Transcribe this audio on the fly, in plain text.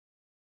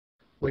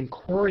When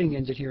quarrying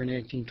ended here in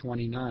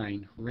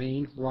 1829,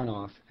 rain,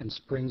 runoff, and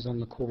springs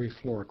on the quarry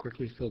floor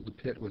quickly filled the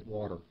pit with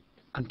water.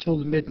 Until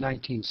the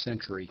mid-19th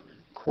century,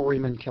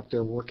 quarrymen kept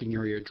their working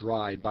area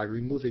dry by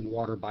removing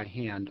water by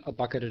hand, a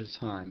bucket at a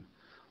time,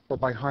 or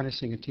by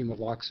harnessing a team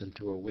of oxen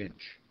to a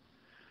winch.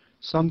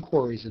 Some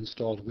quarries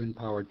installed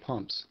wind-powered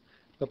pumps,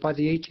 but by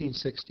the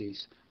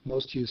 1860s,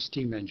 most used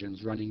steam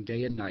engines running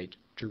day and night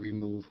to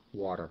remove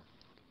water.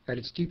 At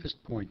its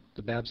deepest point,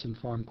 the Babson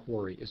Farm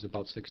Quarry is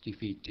about 60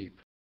 feet deep.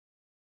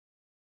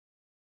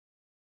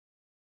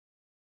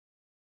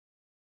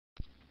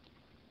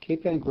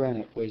 Cape Ann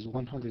granite weighs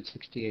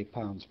 168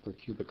 pounds per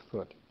cubic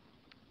foot.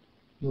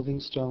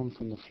 Moving stone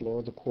from the floor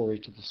of the quarry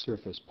to the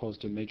surface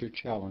posed a major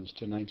challenge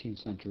to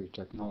 19th century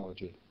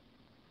technology.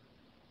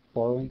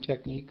 Borrowing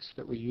techniques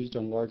that were used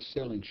on large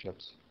sailing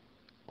ships,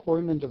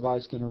 quarrymen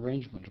devised an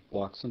arrangement of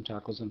blocks and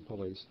tackles and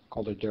pulleys,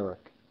 called a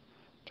derrick,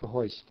 to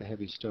hoist the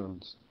heavy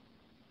stones.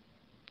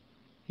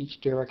 Each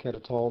derrick had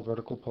a tall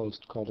vertical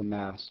post called a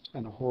mast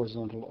and a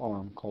horizontal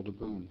arm called a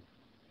boom.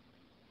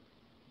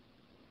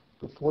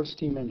 Before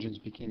steam engines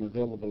became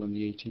available in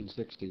the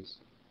 1860s,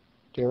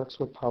 derricks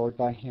were powered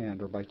by hand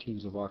or by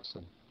teams of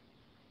oxen.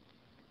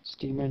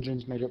 Steam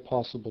engines made it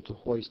possible to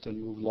hoist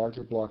and move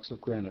larger blocks of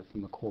granite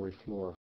from the quarry floor.